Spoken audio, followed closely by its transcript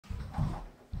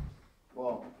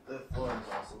Well, the floor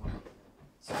is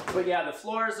also. But yeah, the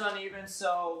floor is uneven,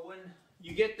 so when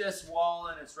you get this wall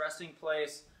in its resting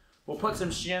place, we'll put some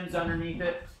shims underneath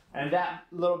it, and that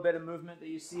little bit of movement that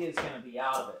you see is going to be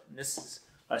out of it. And this is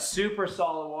a super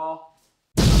solid wall.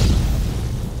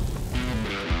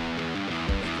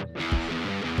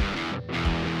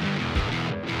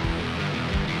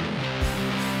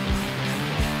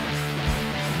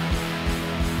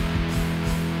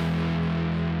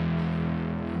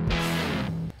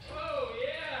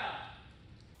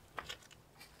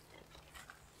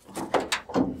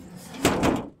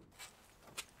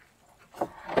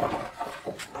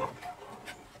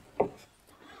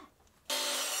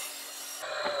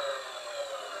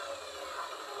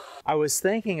 I was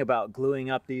thinking about gluing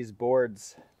up these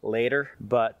boards later,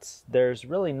 but there's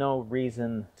really no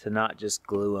reason to not just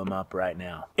glue them up right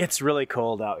now. It's really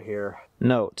cold out here.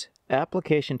 Note,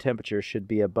 application temperature should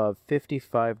be above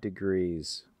 55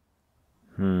 degrees.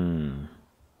 I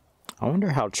wonder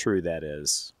how true that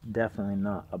is. Definitely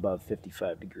not above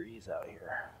 55 degrees out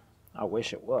here. I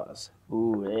wish it was.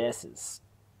 Ooh, this is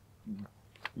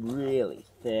really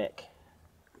thick.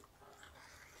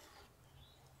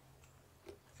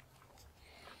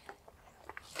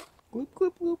 Gloop,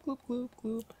 gloop, gloop, gloop, gloop,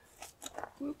 gloop,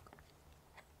 gloop.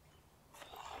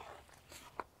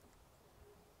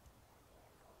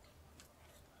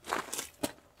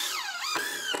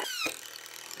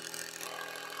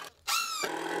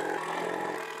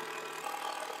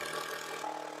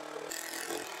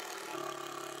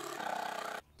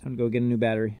 Time to go get a new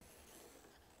battery.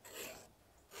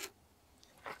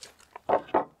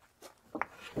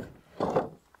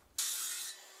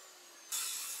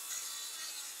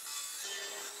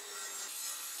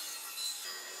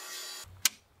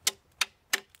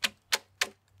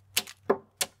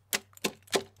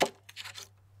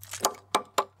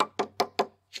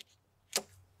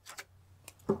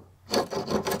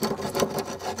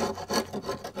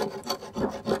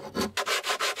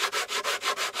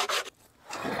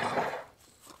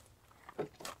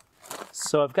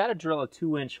 So I've got to drill a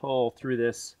 2-inch hole through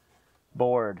this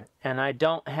board, and I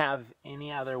don't have any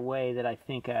other way that I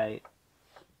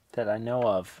know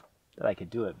of that I could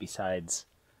do it besides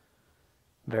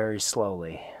very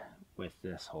slowly with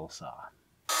this hole saw.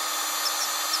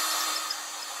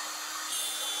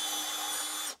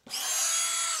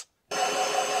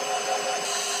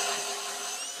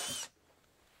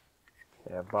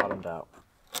 Okay, I've bottomed out.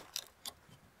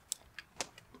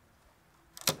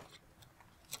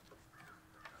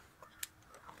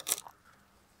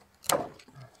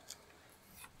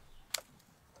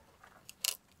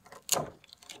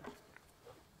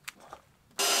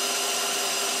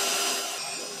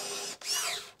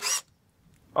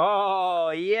 Oh,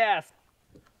 yes.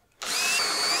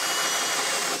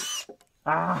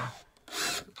 Ah.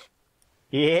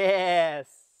 Yes.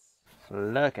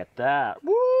 Look at that.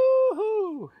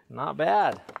 Woohoo. Not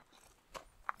bad.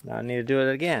 Now I need to do it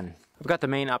again. I've got the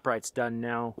main uprights done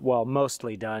now. Well,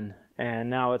 mostly done. And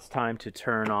now it's time to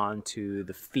turn on to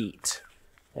the feet.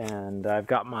 And I've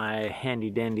got my handy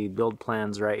dandy build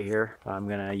plans right here I'm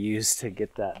gonna use to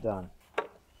get that done.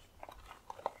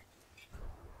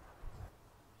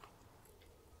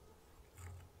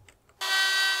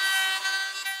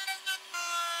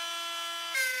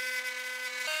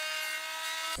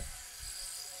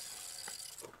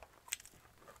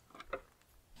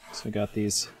 So we got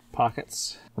these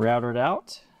pockets routed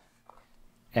out,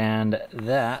 and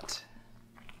that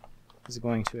is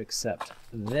going to accept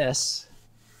this,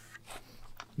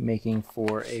 making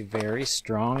for a very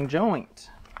strong joint.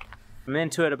 I'm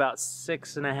into it about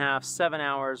 6.5, 7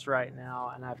 hours right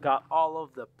now, and I've got all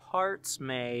of the parts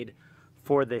made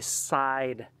for the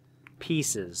side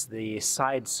pieces, the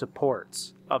side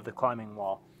supports of the climbing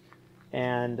wall.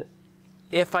 And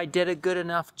if I did a good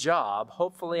enough job,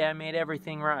 hopefully I made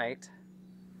everything right,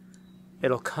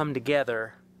 it'll come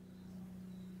together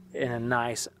in a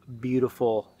nice,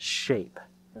 beautiful shape.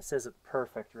 This isn't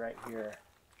perfect right here.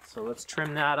 So let's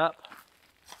trim that up.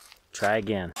 Try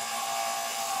again.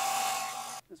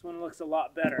 This one looks a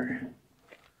lot better,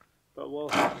 but we'll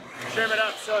trim it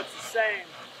up so it's the same.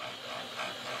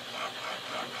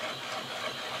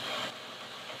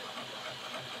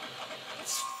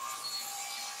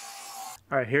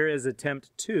 All right, here is attempt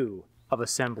 2 of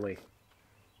assembly.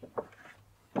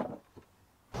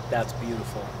 That's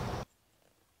beautiful.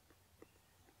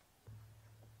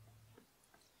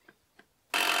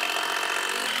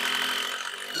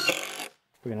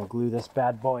 We're gonna glue this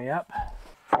bad boy up.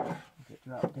 Get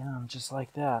dropped down just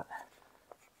like that.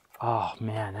 Oh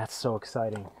man, that's so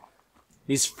exciting.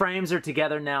 These frames are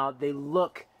together now. They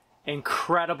look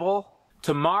incredible.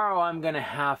 Tomorrow I'm going to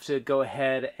have to go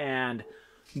ahead and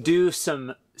do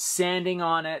some sanding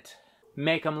on it,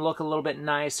 make them look a little bit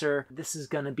nicer. This is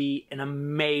going to be an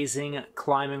amazing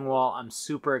climbing wall. I'm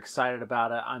super excited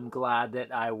about it. I'm glad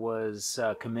that I was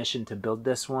commissioned to build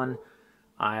this one.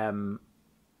 I'm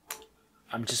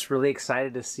just really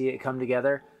excited to see it come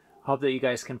together. Hope that you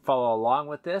guys can follow along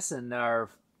with this and are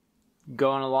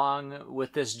going along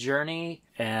with this journey,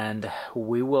 and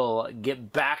we will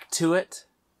get back to it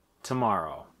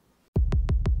tomorrow.